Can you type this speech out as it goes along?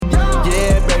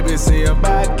say I'm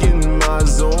back in my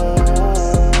zone.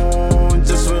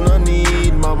 Just when I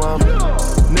need mama.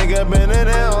 Nigga been in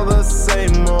hell the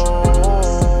same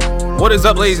old. What is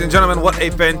up, ladies and gentlemen? What a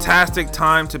fantastic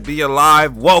time to be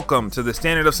alive. Welcome to the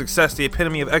standard of success, the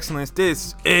epitome of excellence.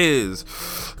 This is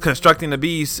Constructing the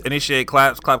Beast. Initiate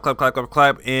claps, clap, clap, clap, clap,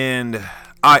 clap. And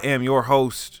I am your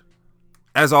host,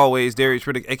 as always, Darius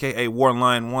Riddick, aka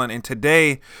Warline One. And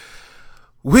today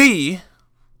we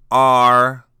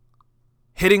are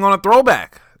hitting on a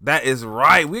throwback. That is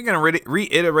right. We're going to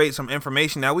reiterate some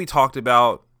information that we talked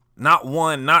about not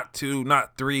one, not two,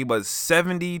 not three, but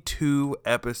 72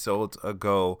 episodes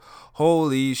ago.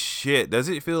 Holy shit. Does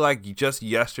it feel like just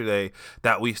yesterday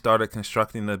that we started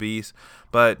Constructing the Beast?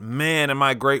 But man, am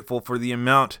I grateful for the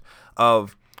amount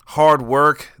of hard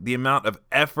work, the amount of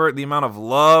effort, the amount of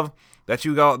love that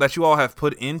you all have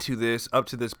put into this up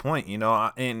to this point, you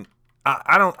know. And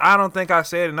I don't think I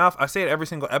say it enough. I say it every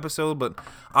single episode, but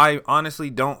I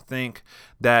honestly don't think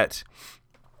that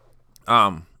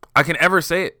I can ever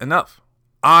say it enough.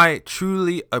 I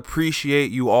truly appreciate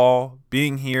you all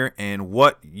being here and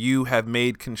what you have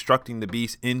made Constructing the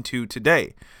Beast into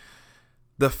today.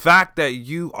 The fact that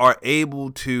you are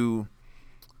able to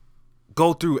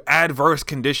go through adverse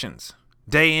conditions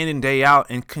day in and day out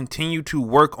and continue to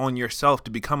work on yourself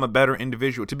to become a better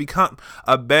individual, to become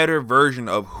a better version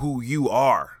of who you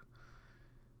are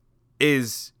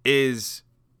is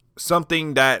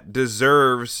something that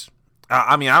deserves,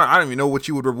 I don't even know what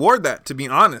you would reward that, to be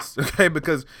honest. Okay.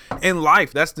 Because in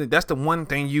life, that's the one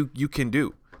thing you can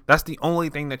do. That's the only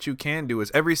thing that you can do, is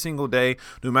every single day,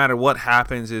 no matter what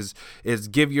happens, is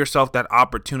give yourself that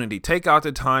opportunity. Take out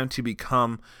the time to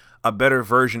become a better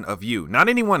version of you, not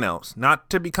anyone else, not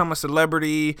to become a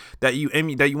celebrity that you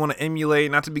want to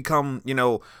emulate, not to become,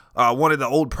 one of the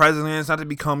old presidents, not to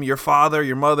become your father,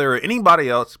 your mother, or anybody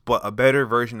else, but a better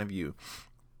version of you.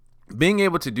 Being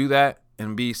able to do that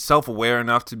and be self-aware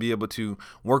enough to be able to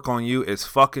work on you is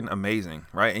fucking amazing,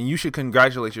 right? And you should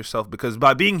congratulate yourself, because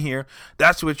by being here,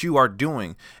 that's what you are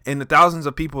doing. And the thousands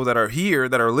of people that are here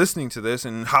that are listening to this,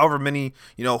 and however many,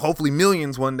 hopefully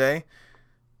millions one day,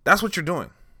 that's what you're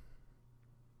doing.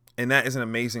 And that is an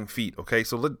amazing feat. Okay.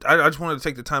 So I just wanted to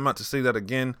take the time out to say that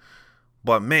again.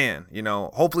 But man,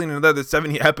 hopefully in another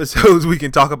 70 episodes, we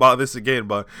can talk about this again.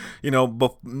 But,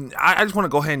 I just want to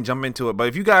go ahead and jump into it. But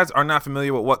if you guys are not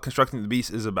familiar with what Constructing the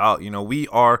Beast is about, we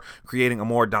are creating a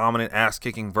more dominant,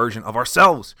 ass-kicking version of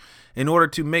ourselves in order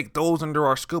to make those under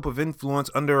our scope of influence,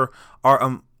 under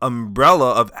our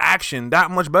umbrella of action,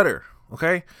 that much better.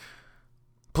 Okay.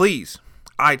 Please,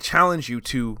 I challenge you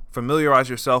to familiarize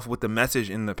yourself with the message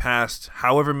in the past,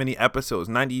 however many episodes,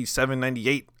 97,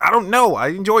 98. I don't know. I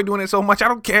enjoy doing it so much. I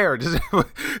don't care. Just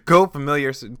go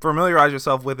familiarize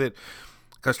yourself with it.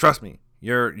 Because trust me,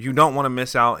 you don't want to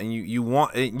miss out, and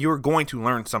you're going to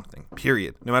learn something,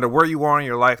 period. No matter where you are in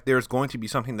your life, there's going to be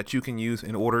something that you can use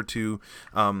in order to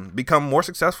become more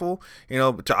successful,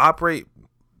 to operate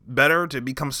better, to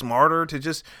become smarter, to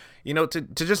just, to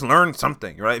just learn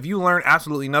something, right? If you learn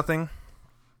absolutely nothing,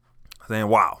 then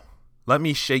wow, let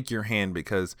me shake your hand,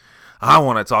 because I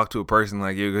want to talk to a person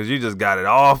like you, because you just got it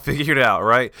all figured out,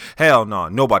 right? Hell no,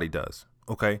 nobody does.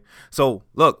 Okay. So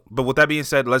look, but with that being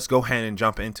said, let's go ahead and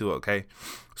jump into it. Okay.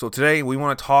 So today we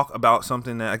want to talk about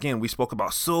something that, again, we spoke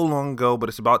about so long ago, but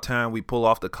it's about time we pull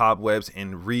off the cobwebs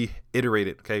and reiterate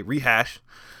it. Okay. Rehash.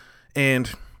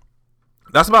 And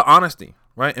that's about honesty,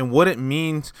 right? And what it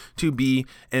means to be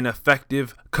an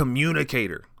effective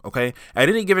communicator. Okay. At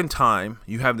any given time,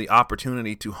 you have the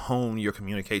opportunity to hone your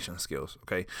communication skills.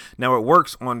 Okay. Now it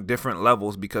works on different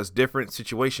levels because different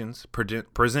situations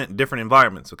present different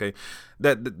environments. Okay.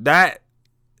 That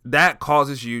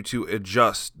causes you to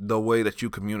adjust the way that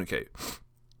you communicate.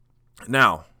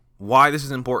 Now, why this is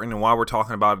important and why we're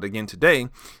talking about it again today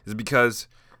is because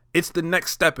it's the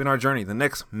next step in our journey, the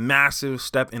next massive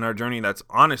step in our journey. That's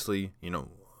honestly,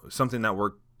 something that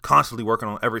we're constantly working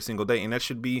on every single day. And that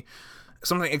should be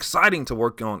something exciting to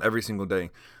work on every single day,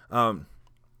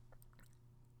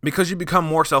 because you become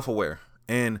more self-aware,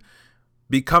 and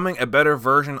becoming a better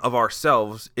version of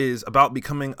ourselves is about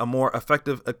becoming a more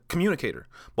effective communicator,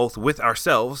 both with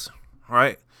ourselves,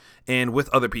 right, and with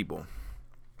other people.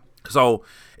 So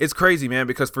it's crazy, man,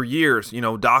 because for years,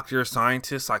 doctors,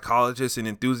 scientists, psychologists, and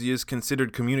enthusiasts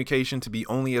considered communication to be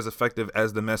only as effective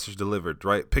as the message delivered,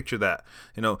 right? Picture that,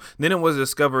 then it was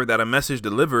discovered that a message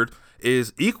delivered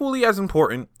is equally as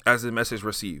important as the message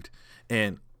received.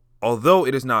 And although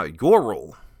it is not your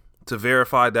role to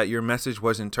verify that your message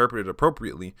was interpreted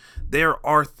appropriately, there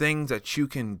are things that you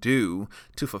can do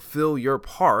to fulfill your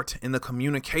part in the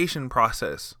communication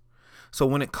process. So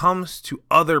when it comes to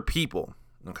other people,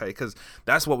 Okay, because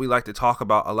that's what we like to talk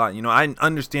about a lot. You know, I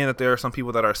understand that there are some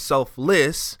people that are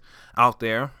selfless out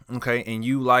there, okay, and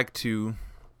you like to,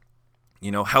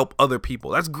 you know, help other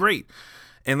people. That's great.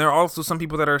 And there are also some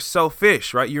people that are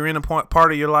selfish, right? You're in a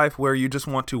part of your life where you just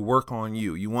want to work on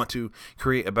you. You want to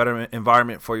create a better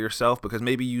environment for yourself because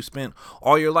maybe you spent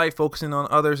all your life focusing on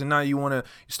others and now you want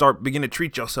to begin to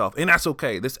treat yourself. And that's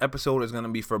okay. This episode is going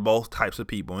to be for both types of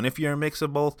people. And if you're a mix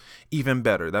of both, even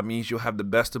better. That means you'll have the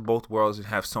best of both worlds and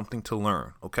have something to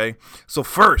learn, okay? So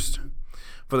first,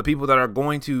 for the people that are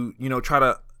going to, you know, try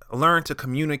to learn to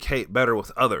communicate better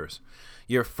with others,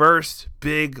 your first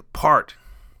big part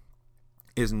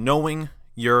is knowing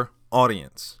your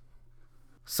audience.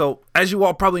 So, as you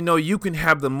all probably know, you can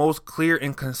have the most clear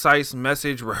and concise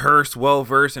message, rehearsed,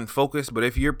 well-versed, and focused, but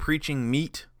if you're preaching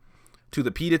meat to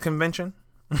the PETA convention,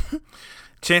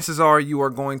 chances are you are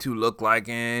going to look like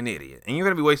an idiot. And you're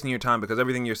going to be wasting your time because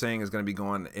everything you're saying is going to be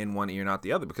going in one ear, not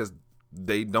the other, because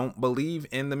they don't believe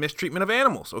in the mistreatment of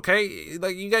animals, okay?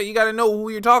 Like, you got to know who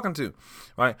you're talking to,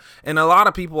 right? And a lot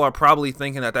of people are probably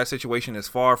thinking that situation is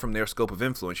far from their scope of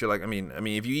influence. You're like, I mean,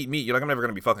 if you eat meat, you're like, I'm never going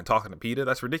to be fucking talking to PETA.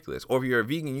 That's ridiculous. Or if you're a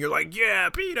vegan, you're like, yeah,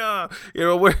 PETA. You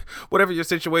know, whatever your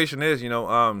situation is, you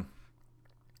know,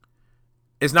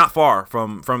 it's not far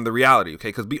from the reality, okay?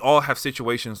 Because we all have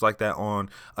situations like that on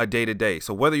a day-to-day.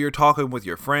 So whether you're talking with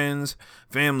your friends,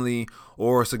 family,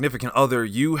 or significant other,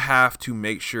 you have to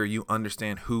make sure you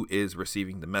understand who is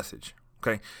receiving the message,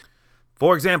 okay?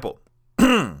 For example,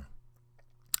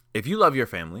 if you love your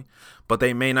family, but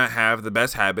they may not have the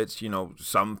best habits, you know,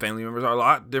 some family members are a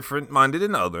lot different-minded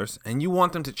than others, and you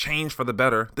want them to change for the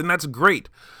better, then that's great.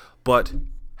 But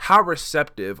how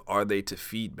receptive are they to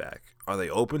feedback? Are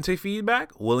they open to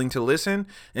feedback, willing to listen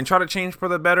and try to change for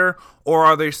the better? Or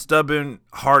are they stubborn,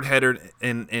 hard-headed,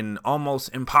 and almost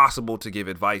impossible to give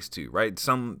advice to, right?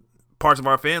 Some parts of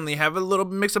our family have a little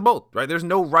mix of both, right? There's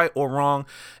no right or wrong,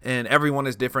 and everyone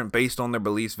is different based on their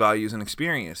beliefs, values, and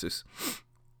experiences.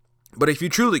 But if you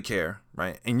truly care,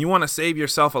 right, and you want to save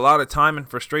yourself a lot of time and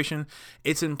frustration,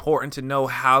 it's important to know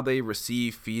how they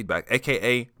receive feedback,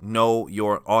 aka know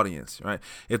your audience, right?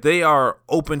 If they are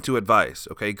open to advice,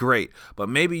 okay, great, but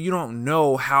maybe you don't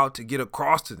know how to get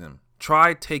across to them.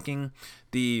 Try taking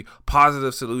the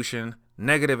positive solution,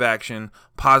 negative action,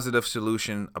 positive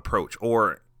solution approach,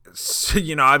 or,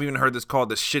 you know, I've even heard this called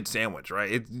the shit sandwich,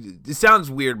 right? It sounds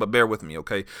weird, but bear with me,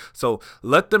 okay? So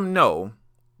let them know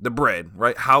the bread,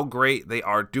 right? How great they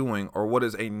are doing or what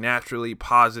is a naturally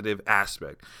positive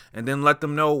aspect. And then let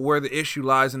them know where the issue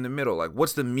lies in the middle. Like,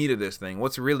 what's the meat of this thing?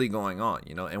 What's really going on,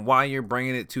 you know, and why you're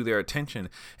bringing it to their attention.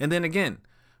 And then again,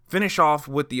 finish off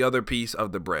with the other piece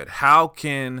of the bread. How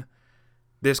can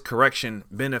this correction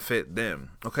benefit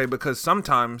them? Okay, because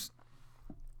sometimes,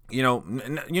 you know,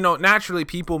 naturally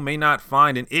people may not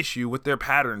find an issue with their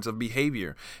patterns of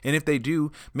behavior. And if they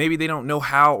do, maybe they don't know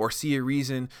how or see a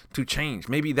reason to change.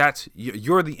 Maybe that's,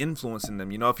 you're the influence in them.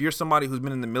 You know, if you're somebody who's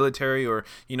been in the military or,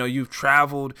 you know, you've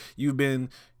traveled, you've been,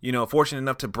 you know, fortunate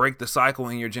enough to break the cycle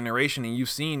in your generation and you've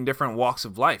seen different walks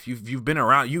of life. You've been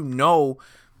around, you know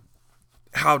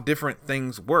how different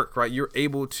things work, right? You're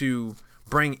able to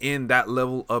bring in that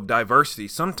level of diversity.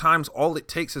 Sometimes all it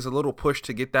takes is a little push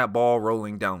to get that ball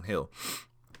rolling downhill.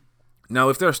 Now,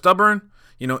 if they're stubborn,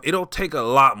 you know, it'll take a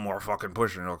lot more fucking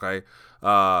pushing, okay?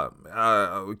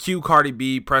 Cue Cardi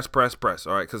B, press,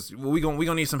 all right? Because we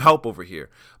gonna need some help over here.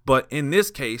 But in this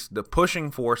case, the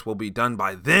pushing force will be done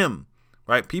by them,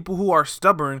 right? People who are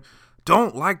stubborn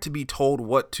don't like to be told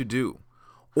what to do,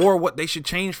 or what they should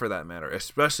change for that matter,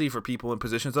 especially for people in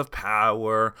positions of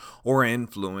power or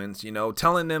influence. You know,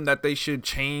 telling them that they should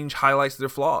change highlights their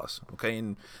flaws, okay?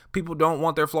 And people don't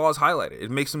want their flaws highlighted.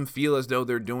 It makes them feel as though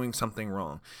they're doing something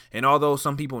wrong. And although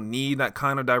some people need that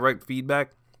kind of direct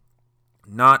feedback,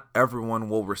 not everyone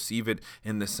will receive it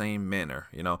in the same manner,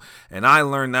 you know. And I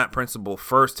learned that principle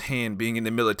firsthand being in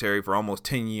the military for almost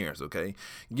 10 years, okay?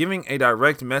 Giving a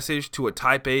direct message to a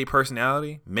type A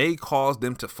personality may cause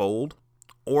them to fold,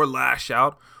 or lash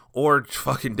out, or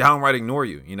fucking downright ignore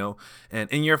you, you know. And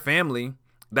in your family,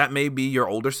 that may be your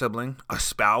older sibling, a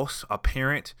spouse, a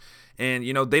parent, and,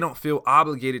 you know, they don't feel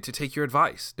obligated to take your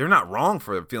advice. They're not wrong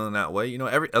for feeling that way. You know,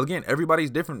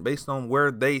 everybody's different based on where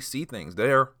they see things,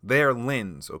 their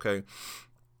lens, okay?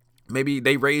 Maybe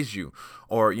they raised you,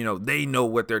 or, you know, they know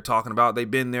what they're talking about. They've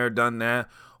been there, done that,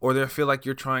 or they feel like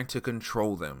you're trying to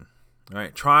control them. All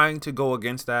right, trying to go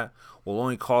against that will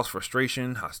only cause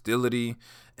frustration, hostility,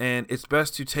 and it's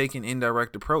best to take an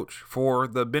indirect approach for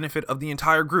the benefit of the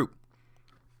entire group.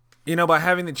 You know, by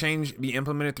having the change be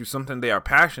implemented through something they are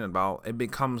passionate about, it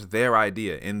becomes their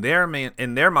idea. In their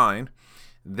mind,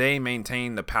 they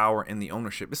maintain the power and the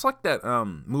ownership. It's like that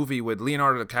movie with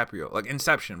Leonardo DiCaprio, like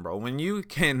Inception, bro. When you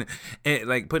can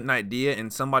like put an idea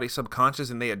in somebody's subconscious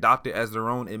and they adopt it as their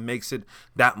own, it makes it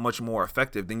that much more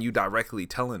effective than you directly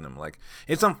telling them. Like,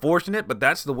 it's unfortunate, but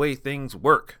that's the way things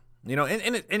work, you know.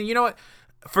 And you know what?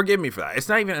 Forgive me for that. It's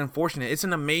not even unfortunate. It's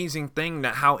an amazing thing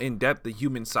that how in depth the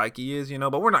human psyche is, you know.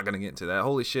 But we're not gonna get into that.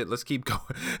 Holy shit, let's keep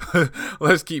going.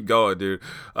 Let's keep going, dude.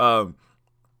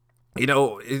 You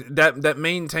know, that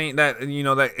maintain that, you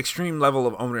know, that extreme level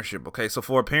of ownership. Okay, so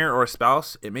for a parent or a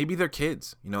spouse, it may be their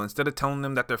kids. You know, instead of telling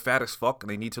them that they're fat as fuck and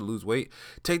they need to lose weight,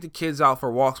 take the kids out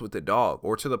for walks with the dog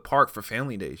or to the park for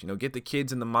family days. You know, get the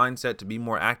kids in the mindset to be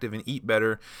more active and eat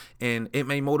better, and it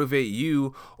may motivate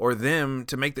you or them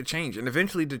to make the change. And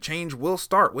eventually the change will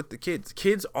start with the kids.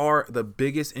 Kids are the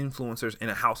biggest influencers in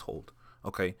a household.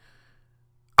 Okay,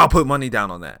 I'll put money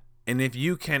down on that. And if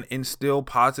you can instill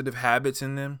positive habits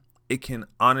in them, it can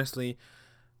honestly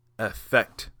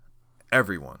affect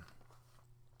everyone.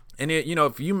 And it, you know,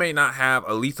 if you may not have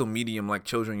a lethal medium like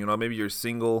children, you know, maybe you're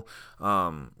single,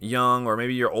 young, or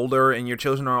maybe you're older and your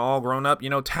children are all grown up, you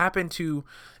know, tap into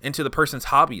the person's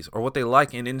hobbies or what they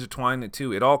like and intertwine the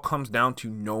two. It all comes down to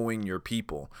knowing your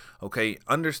people, okay?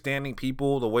 Understanding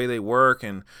people, the way they work,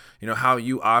 and, you know, how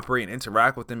you operate and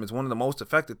interact with them is one of the most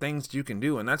effective things you can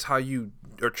do. And that's how you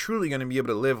are truly going to be able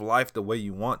to live life the way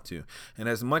you want to. And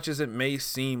as much as it may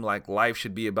seem like life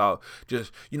should be about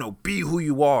just, you know, be who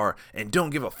you are and don't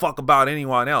give a fuck about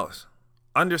anyone else,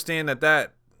 understand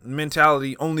that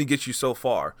mentality only gets you so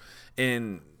far.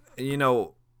 And, you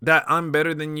know, that I'm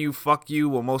better than you, fuck you,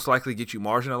 will most likely get you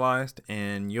marginalized,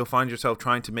 and you'll find yourself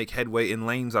trying to make headway in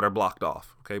lanes that are blocked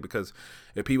off, okay? Because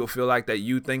if people feel like that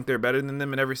you think they're better than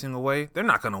them in every single way, they're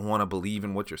not going to want to believe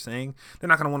in what you're saying. They're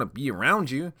not going to want to be around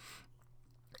you,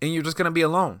 and you're just going to be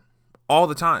alone all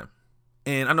the time.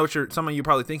 And I know some of you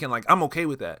probably thinking like, I'm okay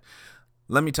with that.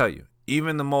 Let me tell you,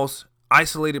 even the most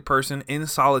isolated person in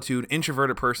solitude,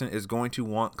 introverted person is going to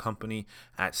want company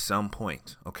at some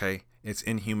point, okay? It's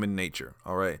in human nature,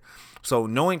 all right? So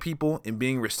knowing people and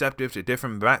being receptive to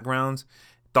different backgrounds,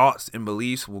 thoughts, and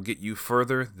beliefs will get you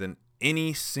further than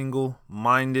any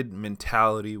single-minded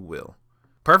mentality will.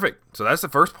 Perfect. So that's the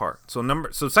first part. So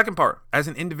second part, as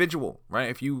an individual, right?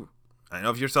 If you're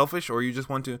selfish or you just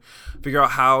want to figure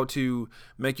out how to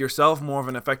make yourself more of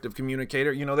an effective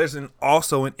communicator, you know, there's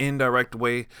also an indirect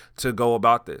way to go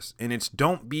about this. And it's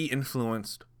don't be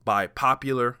influenced by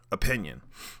popular opinion.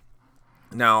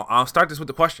 Now, I'll start this with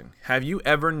the question. Have you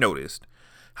ever noticed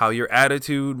how your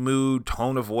attitude, mood,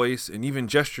 tone of voice, and even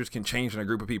gestures can change in a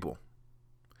group of people?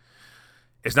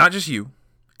 It's not just you.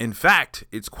 In fact,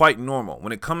 it's quite normal.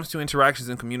 When it comes to interactions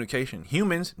and communication,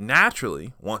 humans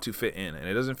naturally want to fit in, and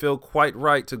it doesn't feel quite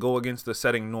right to go against the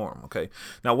setting norm, okay?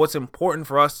 Now, what's important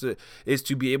for us is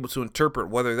to be able to interpret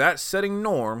whether that setting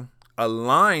norm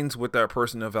aligns with our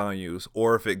personal values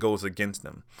or if it goes against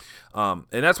them. And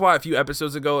that's why a few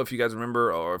episodes ago, if you guys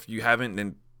remember, or if you haven't,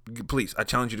 then please, I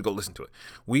challenge you to go listen to it.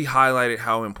 We highlighted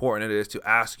how important it is to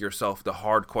ask yourself the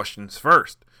hard questions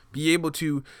first. Be able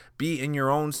to be in your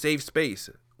own safe space.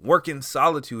 Work in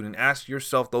solitude and ask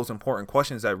yourself those important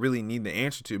questions that really need the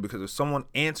answer to, because if someone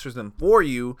answers them for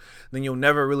you, then you'll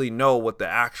never really know what the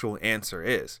actual answer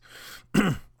is.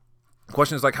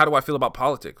 Questions like, how do I feel about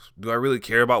politics? Do I really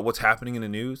care about what's happening in the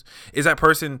news? Is that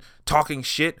person talking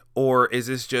shit, or is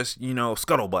this just, you know,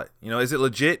 scuttlebutt? You know, is it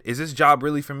legit? Is this job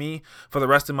really for me for the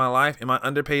rest of my life? Am I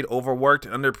underpaid, overworked,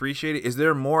 and underappreciated? Is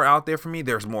there more out there for me?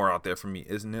 There's more out there for me,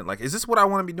 isn't it? Like, is this what I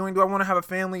want to be doing? Do I want to have a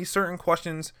family? Certain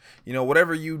questions, you know,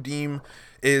 whatever you deem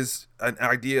is an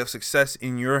idea of success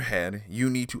in your head, you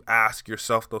need to ask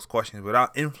yourself those questions without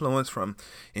influence from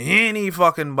any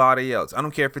fucking body else. I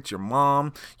don't care if it's your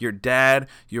mom, your dad,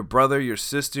 your brother, your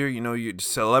sister, you know, your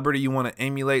celebrity you want to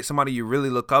emulate, somebody you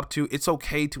really look up to. It's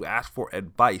okay to ask for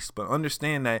advice, but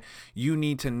understand that you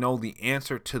need to know the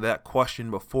answer to that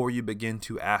question before you begin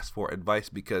to ask for advice,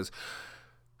 because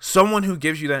someone who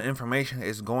gives you that information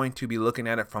is going to be looking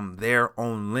at it from their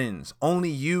own lens.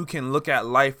 Only you can look at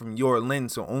life from your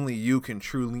lens, so only you can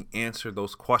truly answer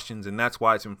those questions. And that's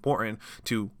why it's important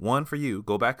to, one, for you,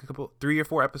 go back 3 or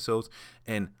 4 episodes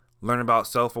and learn about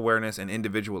self-awareness and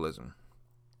individualism.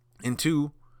 And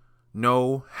 2,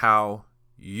 know how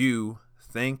you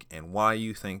think and why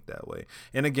you think that way.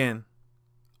 And again,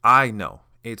 I know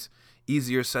it's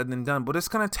easier said than done, but it's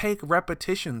going to take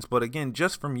repetitions. But again,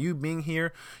 just from you being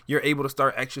here, you're able to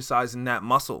start exercising that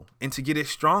muscle and to get it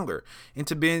stronger and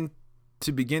to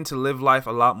begin to live life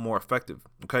a lot more effective.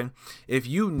 Okay. If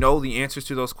you know the answers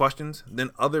to those questions,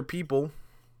 then other people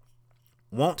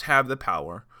won't have the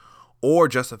power or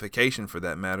justification for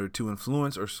that matter to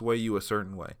influence or sway you a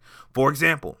certain way. For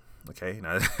example, okay,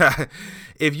 now,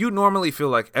 if you normally feel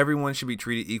like everyone should be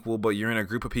treated equal, but you're in a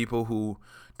group of people who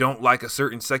don't like a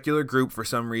certain secular group for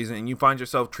some reason, and you find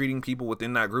yourself treating people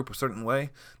within that group a certain way,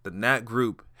 then that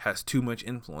group has too much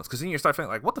influence. Because then you start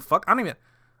feeling like, what the fuck? I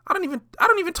don't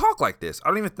even talk like this. I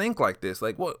don't even think like this.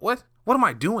 Like, what am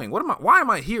I doing? Why am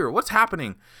I here? What's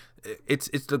happening? It's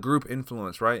the group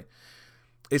influence, right?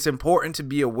 It's important to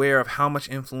be aware of how much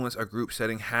influence a group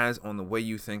setting has on the way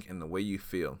you think and the way you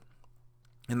feel.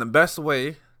 And the best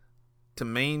way to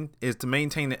maintain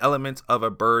the elements of a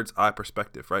bird's eye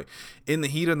perspective, right? In the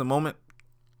heat of the moment,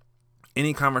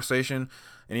 any conversation,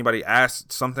 anybody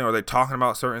asks something or they're talking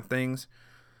about certain things,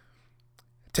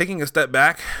 taking a step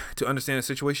back to understand the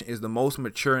situation is the most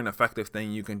mature and effective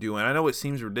thing you can do. And I know it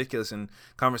seems ridiculous in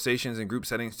conversations and group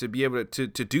settings to be able to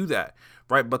do that,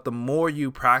 right? But the more you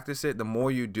practice it, the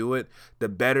more you do it, the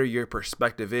better your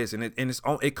perspective is. And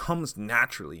it comes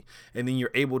naturally. And then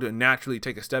you're able to naturally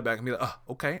take a step back and be like, oh,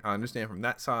 okay, I understand from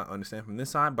that side, I understand from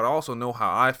this side, but I also know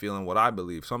how I feel and what I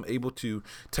believe. So I'm able to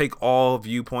take all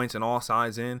viewpoints and all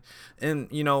sides in and,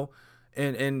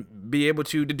 and be able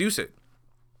to deduce it.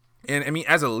 And I mean,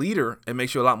 as a leader, it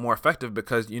makes you a lot more effective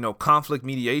because, conflict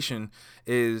mediation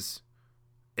is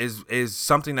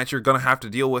something that you're going to have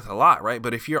to deal with a lot, right?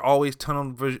 But if you're always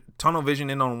tunnel vision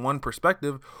in on one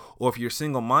perspective, or if you're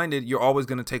single-minded, you're always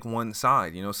going to take one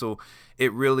side, so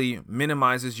it really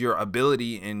minimizes your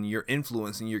ability and your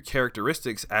influence and your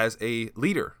characteristics as a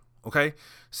leader. Okay.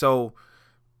 So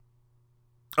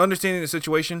understanding the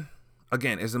situation,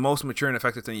 again, is the most mature and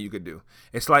effective thing you could do.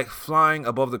 It's like flying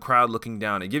above the crowd looking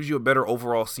down. It gives you a better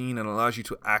overall scene and allows you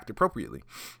to act appropriately.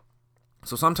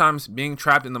 So sometimes being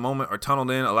trapped in the moment or tunneled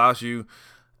in allows you,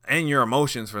 and your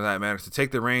emotions for that matter, to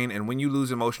take the rein. And when you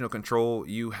lose emotional control,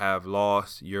 you have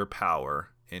lost your power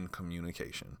in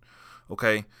communication.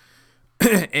 Okay?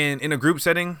 And in a group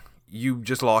setting, you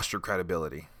just lost your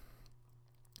credibility.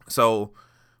 So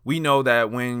we know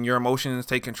that when your emotions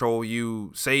take control,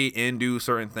 you say and do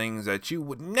certain things that you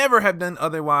would never have done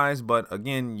otherwise. But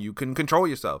again, you can control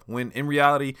yourself when in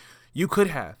reality you could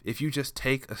have if you just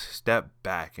take a step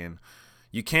back. And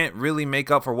you can't really make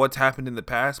up for what's happened in the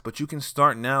past, but you can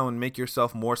start now and make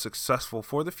yourself more successful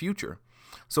for the future.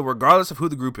 So regardless of who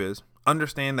the group is,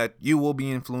 understand that you will be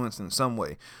influenced in some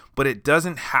way, but it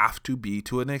doesn't have to be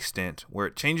to an extent where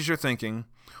it changes your thinking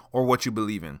or what you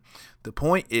believe in. The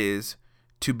point is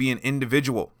to be an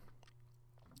individual.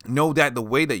 Know that the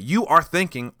way that you are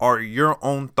thinking are your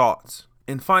own thoughts.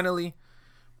 And finally,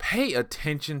 pay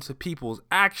attention to people's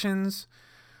actions.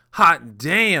 Hot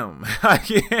damn. I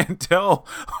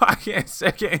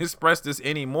can't express this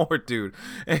anymore, dude.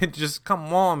 And just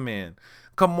come on, man.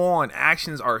 Come on.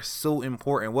 Actions are so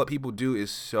important. What people do is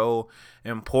so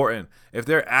important. If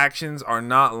their actions are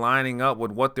not lining up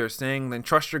with what they're saying, then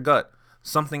trust your gut.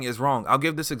 Something is wrong. I'll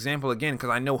give this example again because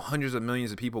I know hundreds of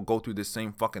millions of people go through this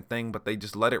same fucking thing, but they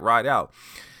just let it ride out.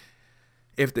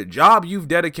 If the job you've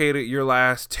dedicated your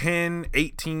last 10,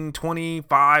 18,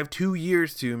 25, 2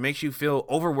 years to makes you feel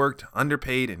overworked,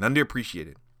 underpaid, and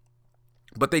underappreciated,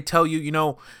 but they tell you,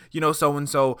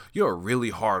 so-and-so, you're a really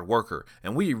hard worker,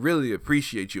 and we really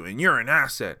appreciate you, and you're an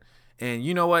asset, and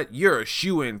you know what? You're a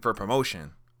shoo-in for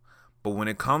promotion. But when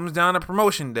it comes down to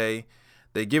promotion day,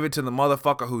 they give it to the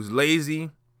motherfucker who's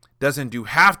lazy, doesn't do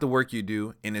half the work you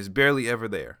do, and is barely ever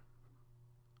there.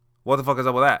 What the fuck is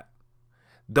up with that?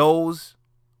 Those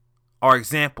are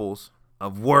examples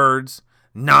of words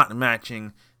not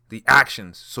matching the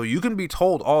actions. So you can be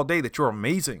told all day that you're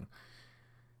amazing,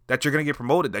 that you're going to get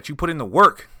promoted, that you put in the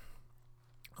work.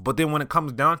 But then when it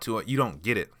comes down to it, you don't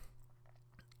get it.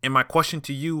 And my question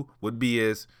to you would be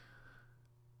is,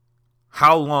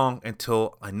 how long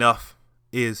until enough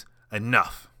is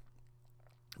enough?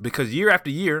 Because year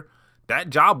after year, that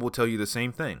job will tell you the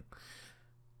same thing.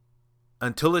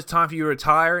 Until it's time for you to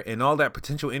retire and all that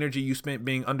potential energy you spent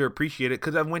being underappreciated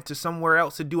because I went to somewhere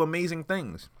else to do amazing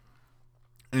things.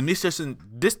 And this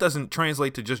doesn't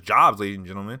translate to just jobs, ladies and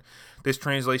gentlemen. This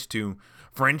translates to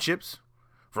friendships,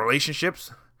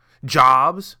 relationships,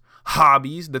 jobs,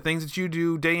 hobbies, the things that you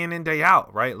do day in and day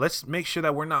out, right? Let's make sure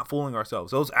that we're not fooling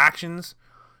ourselves. Those actions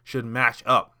should match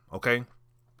up, okay?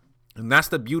 And that's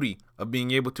the beauty of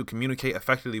being able to communicate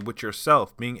effectively with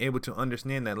yourself, being able to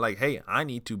understand that, like, hey, I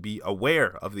need to be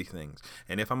aware of these things.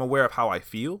 And if I'm aware of how I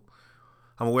feel,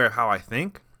 I'm aware of how I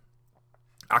think,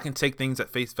 I can take things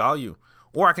at face value,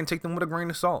 or I can take them with a grain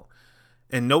of salt.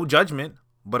 And no judgment,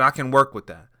 but I can work with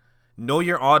that. Know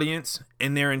your audience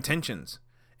and their intentions.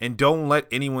 And don't let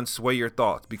anyone sway your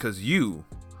thoughts, because you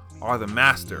are the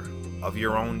master of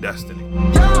your own destiny.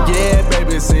 Yeah,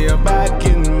 baby, see I'm back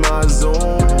in my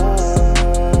zone.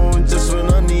 Just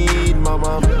when I need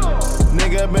mama.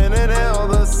 Nigga been in hell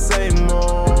the same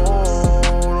old.